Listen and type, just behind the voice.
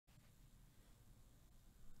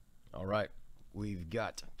All right, we've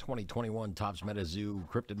got 2021 Topps MetaZoo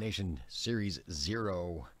Cryptid Nation Series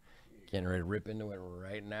 0. Getting ready to rip into it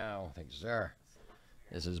right now. Thank you, sir.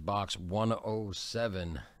 This is box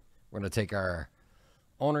 107. We're going to take our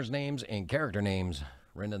owners' names and character names,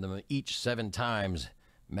 render them each 7 times,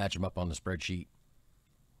 match them up on the spreadsheet.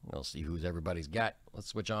 We'll see who's everybody's got. Let's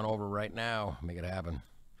switch on over right now, make it happen.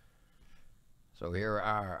 So here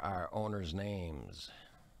are our owners' names.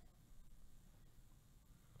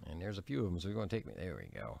 And there's a few of them, so we're going to take me. There we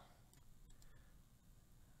go.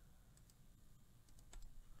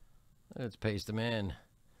 Let's paste them in.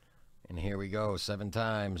 And here we go, 7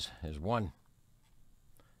 times. There's 1,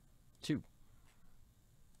 2,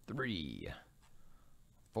 3,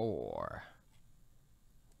 4,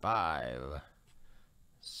 5,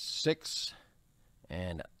 6,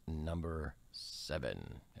 and number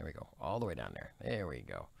 7. There we go. All the way down there. There we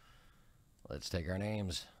go. Let's take our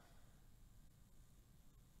names.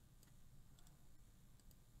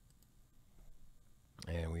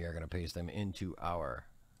 And we are going to paste them into our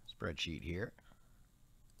spreadsheet here.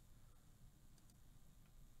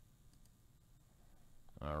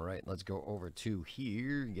 All right, let's go over to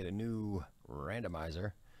here, get a new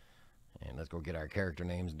randomizer, and let's go get our character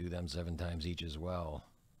names and do them 7 times each as well.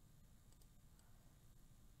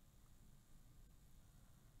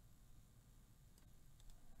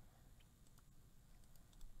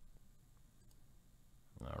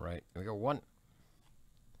 All right, here we go. 1,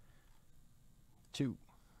 2,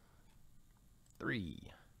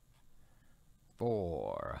 3,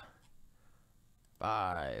 4,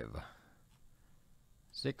 5,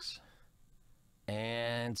 6,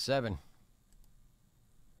 and 7.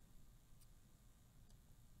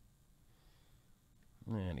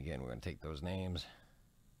 And again, we're going to take those names.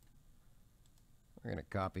 We're going to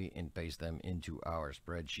copy and paste them into our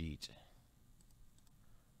spreadsheet.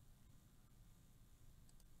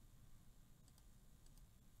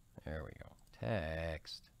 There we go.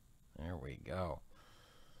 Text. There we go.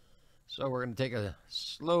 So we're going to take a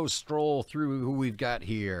slow stroll through who we've got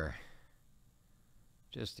here,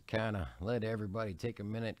 just to kind of let everybody take a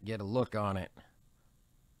minute, get a look on it.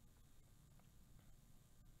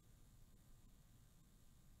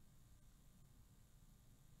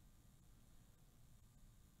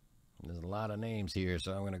 There's a lot of names here,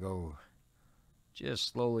 so I'm going to go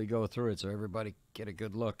just slowly go through it so everybody get a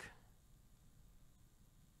good look.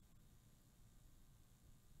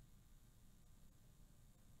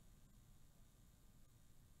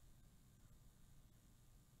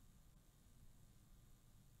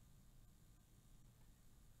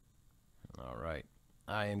 All right,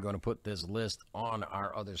 I am going to put this list on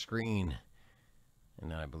our other screen,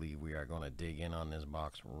 and I believe we are going to dig in on this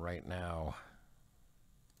box right now.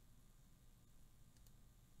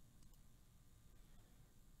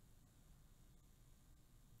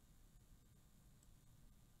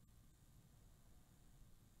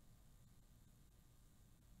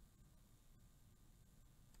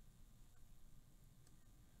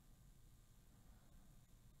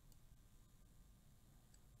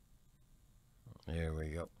 There we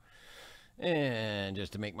go. And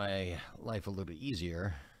just to make my life a little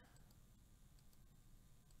easier,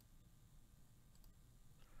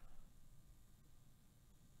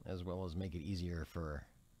 as well as make it easier for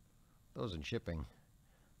those in shipping,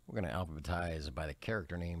 we're going to alphabetize by the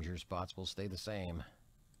character names. Your spots will stay the same.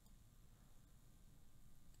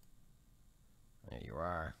 There you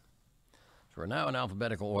are. So we're now in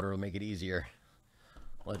alphabetical order. It'll make it easier.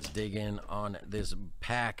 Let's dig in on this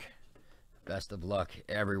pack. Best of luck,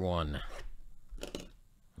 everyone.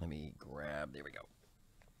 Let me grab, there we go.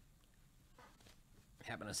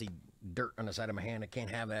 Happen to see dirt on the side of my hand. I can't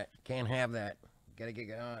have that. Can't have that. Gotta get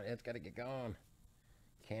going. It's gotta get going.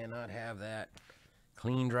 Cannot have that.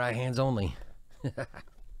 Clean, dry hands only.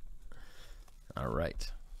 All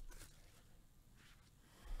right.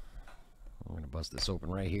 I'm gonna bust this open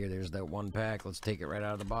right here. There's that 1 pack. Let's take it right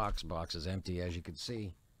out of the box. Box is empty, as you can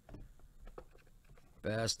see.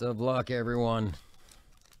 Best of luck, everyone.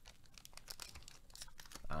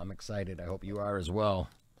 I'm excited. I hope you are as well.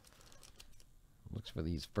 Looks for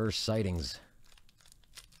these first sightings.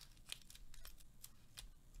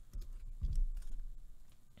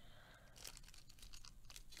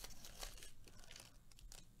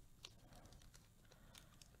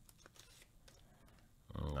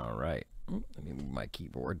 All right. Let me move my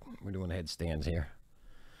keyboard. We're doing headstands here.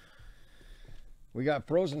 We got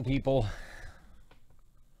Frozen People.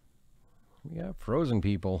 We got Frozen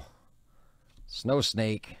People, Snow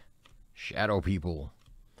Snake, Shadow People,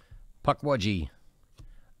 Puckwudgie,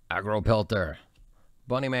 Agro Pelter,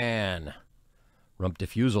 Bunny Man, Rump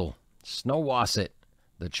Diffusal, Snow Wasset,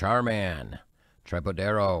 the Charman,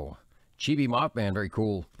 Tripodero, Chibi Mothman, very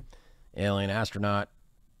cool. Alien Astronaut.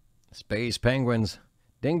 Space Penguins.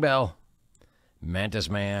 Dingbell. Mantis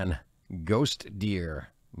Man. Ghost Deer.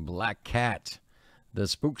 Black Cat. The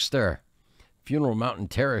Spookster. Funeral Mountain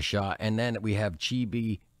Terror Shot. And then we have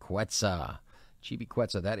Chibi Quetzal. Chibi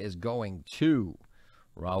Quetzal, that is going to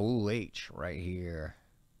Raul H right here.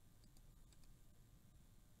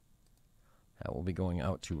 That will be going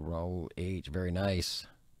out to Raul H. Very nice.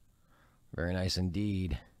 Very nice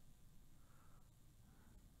indeed.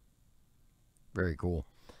 Very cool.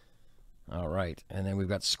 All right. And then we've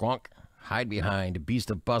got Squonk, Hide Behind, Beast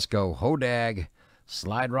of Busco, Hodag,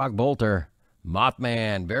 Slide Rock Bolter,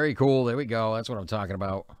 Mothman. Very cool. There we go. That's what I'm talking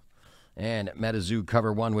about. And MetaZoo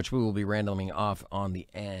cover 1, which we will be randoming off on the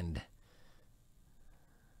end.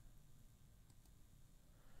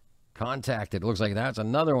 Contacted. Looks like that's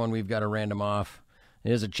another one we've got to random off.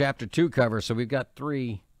 It is a Chapter 2 cover, so we've got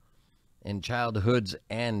 3 in Childhood's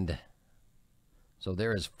End. So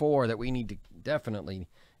there is 4 that we definitely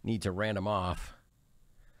need to random off.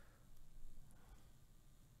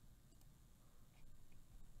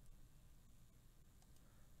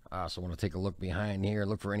 I also want to take a look behind here,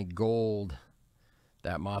 look for any gold.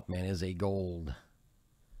 That Mothman is a gold.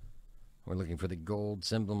 We're looking for the gold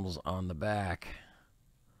symbols on the back.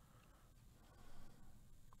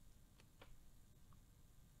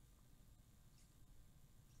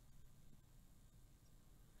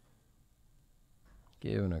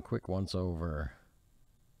 Giving a quick once over.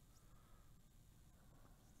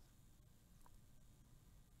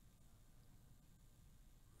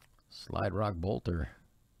 Slide Rock Bolter.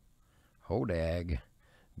 Hodag.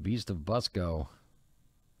 Beast of Busco.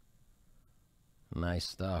 Nice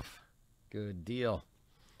stuff. Good deal.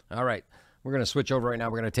 All right. We're going to switch over right now.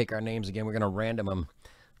 We're going to take our names again. We're going to random them.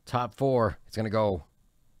 Top 4. It's going to go.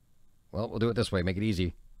 Well, we'll do it this way. Make it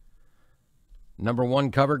easy. Number 1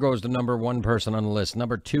 cover goes to number 1 person on the list.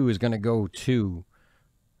 Number 2 is going to go to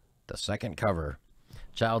the second cover.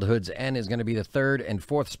 Childhood's End is going to be the 3rd, and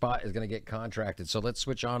 4th spot is going to get contracted. So let's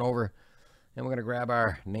switch on over, and we're going to grab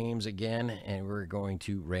our names again, and we're going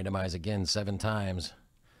to randomize again 7 times.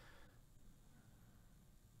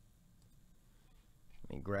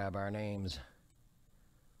 Let me grab our names.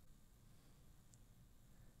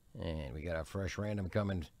 And we got a fresh random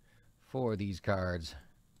coming for these cards.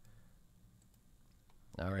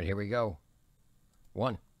 All right, here we go.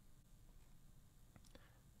 1,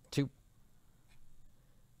 2,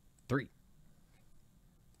 3,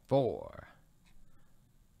 4,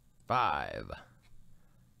 5,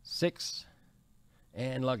 6,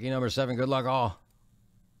 and lucky number 7. Good luck, all.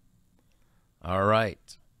 All right.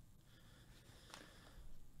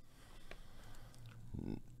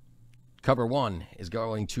 Cover 1 is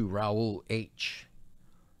going to Raul H.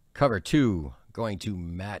 Cover 2 going to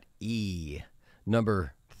Matt E.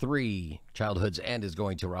 Number 3, Childhood's End, is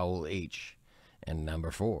going to Raul H. And number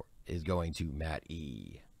 4 is going to Matt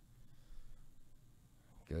E.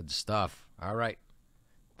 Good stuff. All right.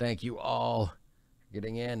 Thank you all for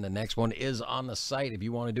getting in. The next one is on the site. If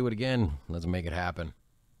you want to do it again, let's make it happen.